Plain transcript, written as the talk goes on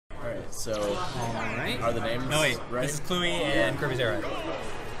So, Alright. are the names No, wait. right? This is Clui and Kirby's Air.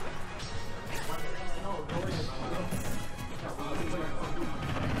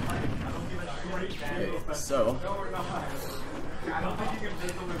 Okay, so.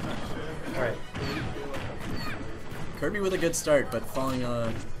 Alright. Kirby with a good start, but falling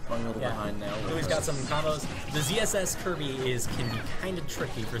a little behind now. Clui's got some combos. The ZSS Kirby can be kind of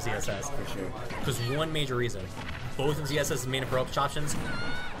tricky for ZSS. For sure. Because one major reason. Both of ZSS's main approach options,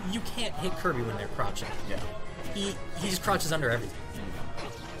 you can't hit Kirby when they're crouching. Yeah. He just crouches under everything.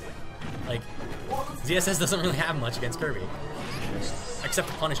 Like, ZSS doesn't really have much against Kirby. Except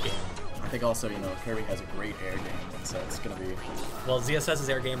the punish game. I think also, you know, Kirby has a great air game, so it's going to be... Well, ZSS's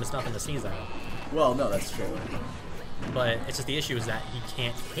air game is nothing to sneeze at. Well, no, that's true. But it's just the issue is that he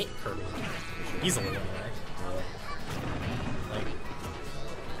can't hit Kirby. Easily, anyway. Like,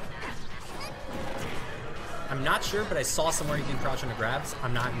 I'm not sure, but I saw somewhere you can crouch under grabs.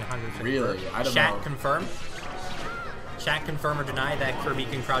 I'm not 100% Really? sure. I don't Chat know. confirm. Chat confirm or deny that Kirby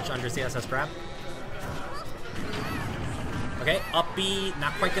can crouch under CSS grab. Okay, up B,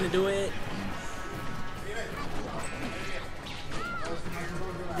 not quite gonna do it.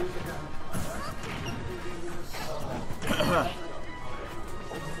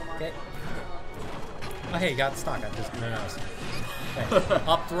 Okay. Oh, hey, got the stock. I just noticed. Okay.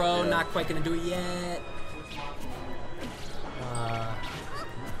 Up throw, not quite gonna do it yet.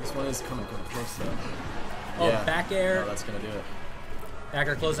 This one is coming close, though. Oh, Yeah. back air. No, that's going to do it. Back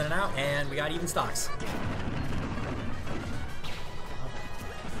air closing it out, and we got even stocks.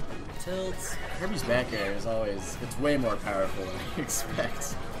 Tilts. Kirby's back air is always... It's way more powerful than you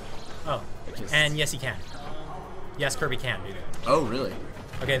expect. Oh, and yes, he can. Yes, Kirby can do that. Oh, really?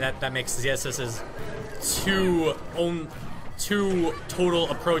 Okay, that makes ZSS's two total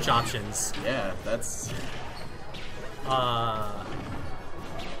approach options. Yeah, that's...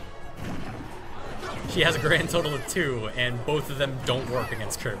 She has a grand total of 2, and both of them don't work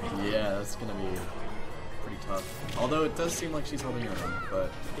against Kirby. Yeah, that's going to be pretty tough. Although it does seem like she's holding her own,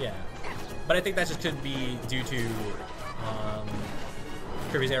 but... Yeah. But I think that just could be due to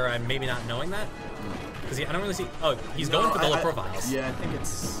Kirby's era and maybe not knowing that. Because I don't really see... Oh, he's going for the low profiles. Yeah, I think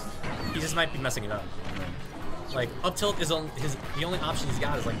it's... He just might be messing it up. Like, up tilt is the only option he's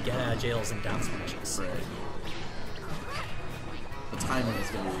got is like get out of jails and down smashes. Right. The timing is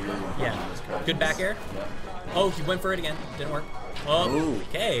going to be really important. Yeah. Good back air. Yeah. Oh, he went for it again. Didn't work. Oh, Ooh.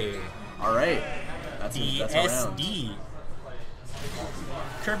 okay. All right. That's a round. DSD.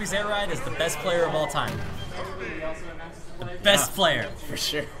 Kirby's Air Ride is the best player of all time. The best player. For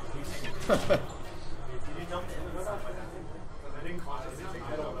sure.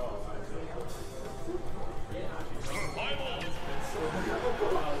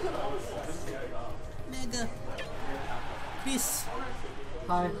 Mega. Chris.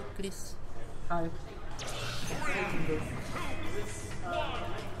 Hi. Chris. Hi.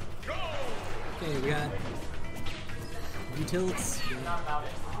 Okay, we got utils.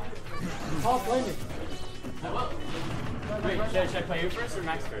 Wait, should I play you first or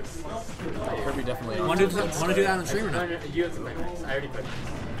Max first? Kirby definitely... Want to do that on the stream or not? No, you have to play Max. I already put Max.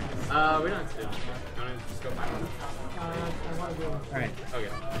 We don't have to do it. You want to just go final? All right. Okay.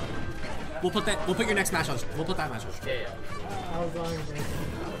 We'll put your next match on. We'll put that match on. Yeah.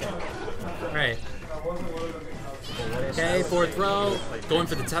 All right. Okay, forward throw. Going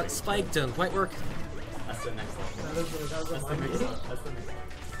for the spike. Doesn't quite work. That's the next level. That's the next level.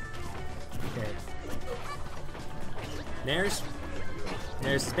 Okay. Nares.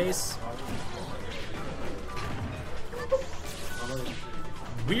 Nares space.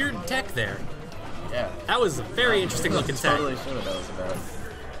 Weird tech there. Yeah. That was a very interesting looking tech. Totally sure what that was about.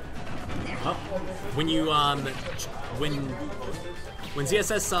 Oh. When you when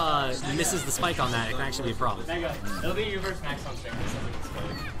ZSS misses the spike on that, it can actually be a problem. There you go. It'll be you versus Max on stream.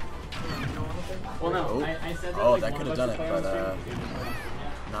 Well, no, Oh, I said that, oh like, that one could of have us done it, would play on but stream.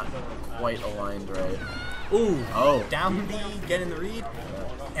 not quite aligned right. Ooh. Oh. Down B, get in the read.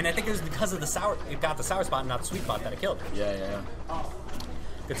 And I think it was because of the sour, it got the sour spot and not the sweet spot that it killed her. Yeah.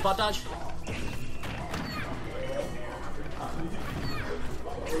 Good spot dodge.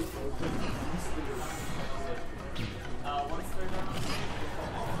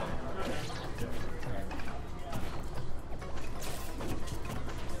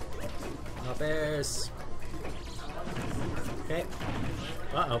 Up airs. Okay.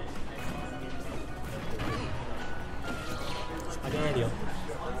 Uh-oh. Spaghetti.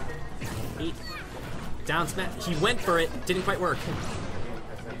 8. Down smash. He went for it. Didn't quite work.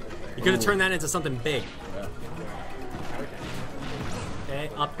 He could have turned that into something big. Yeah. Okay,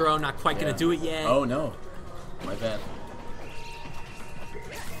 up throw, not quite gonna do it yet. Oh no. My bad.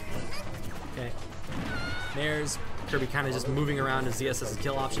 Okay. There's Kirby kind of just moving around his ZSS's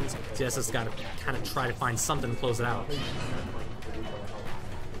kill options. ZSS got to kind of try to find something to close it out.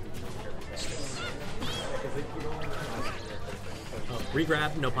 Oh,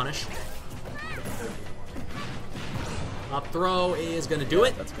 regrab, no punish. Up throw is going to do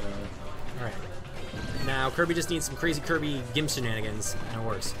it. That's gonna. All right. Now Kirby just needs some crazy Kirby Gimp shenanigans, and it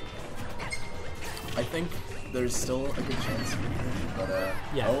works. I think there's still a good chance, but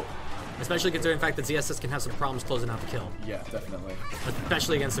Yeah. Oh, Especially considering the fact that ZSS can have some problems closing out the kill. yeah, definitely.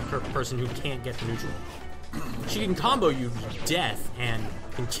 Especially against a person who can't get the neutral. She can combo you to death and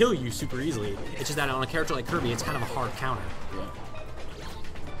can kill you super easily. It's just that on a character like Kirby, it's kind of a hard counter. Yeah.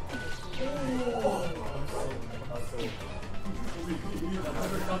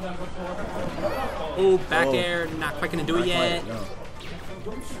 Oh, back Oh. air, not quite gonna do it Not yet. quite,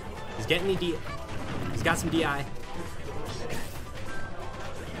 no. He's getting the D. He's got some DI.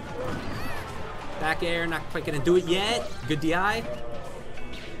 Back air, not quite gonna do it yet. Good DI.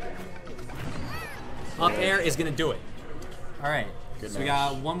 Up air is gonna do it. All right, Good so we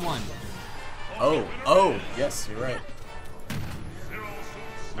match. got 1-1. Oh, yes, you're right.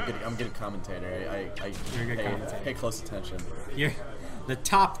 I'm getting commentator. You're a good commentator. Pay close attention. You're the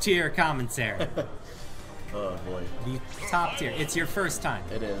top tier commentary. Oh boy, The top tier. It's your first time.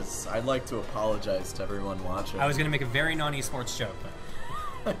 it is. I'd like to apologize to everyone watching. I was gonna make a very non-esports joke,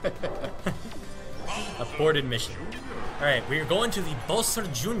 but aborted mission. All right, we are going to the Bowser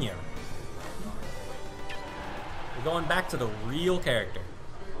Jr. We're going back to the real character.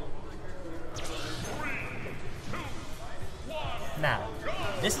 Now,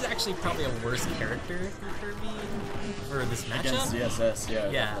 this is actually probably a worse character for Kirby for this Against matchup. ZSS, yeah,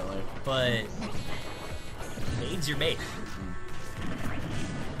 Yeah, definitely. but Maid's your mate.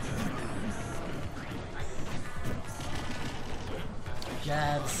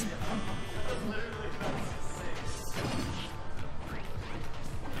 Jabs.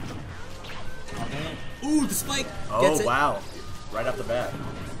 Ooh, the spike! Gets Oh it. wow, right off the bat.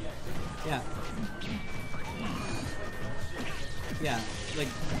 Yeah. Yeah, like,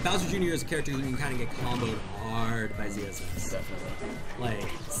 Bowser Jr. is a character who can kind of get comboed hard by ZSS. Definitely. Like,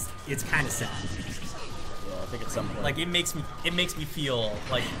 it's kind of sad. Yeah, I think at some point. Like, it makes me feel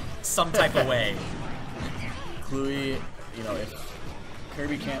like some type of way. Clui, you know, if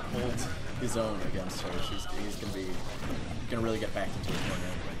Kirby can't hold his own against her, he's gonna really get back into his corner.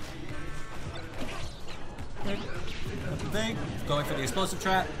 Thing. Going for the explosive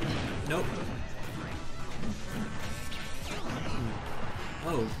trap. Nope.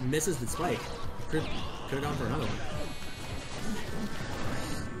 Oh, misses the spike. Could have gone for another one.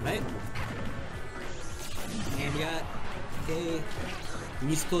 Right? And we got. Okay. We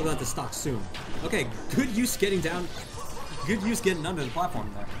need to pull out the stock soon. Okay, good use getting down. Good use getting under the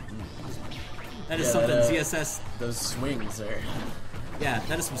platform there. That is Yeah, something that, ZSS. Those swings there. Yeah,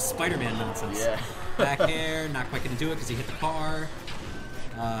 that is some Spider-Man nonsense. Yeah. Back air, not quite gonna do it because he hit the car.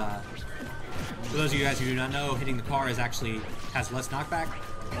 For those of you guys who do not know, hitting the car has less knockback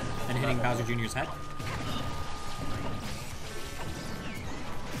than hitting Bowser Jr.'s head.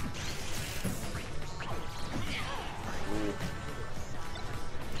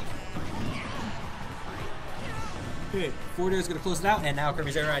 Okay, forward air is going to close it out, and now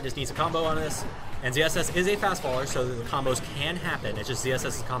Kirby's Air Ride just needs a combo on this. And ZSS is a fast faller, so the combos can happen. It's just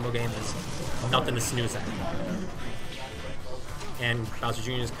ZSS's combo game is nothing to snooze at. And Bowser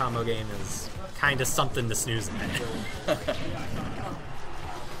Jr.'s combo game is kind of something to snooze at.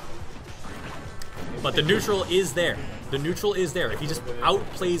 But the neutral is there. The neutral is there. If he just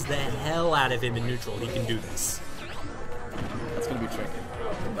outplays the hell out of him in neutral, he can do this. That's gonna be tricky.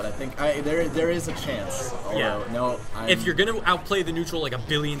 But I think there is a chance. Although, Yeah. No. If you're gonna outplay the neutral like a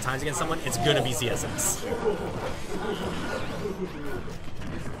billion times against someone, it's gonna be ZSS.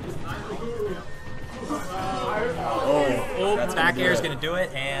 Oh, that's back gonna air do is it. gonna do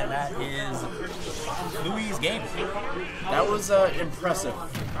it, and that is Clui's game. That was impressive.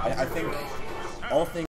 I think all things.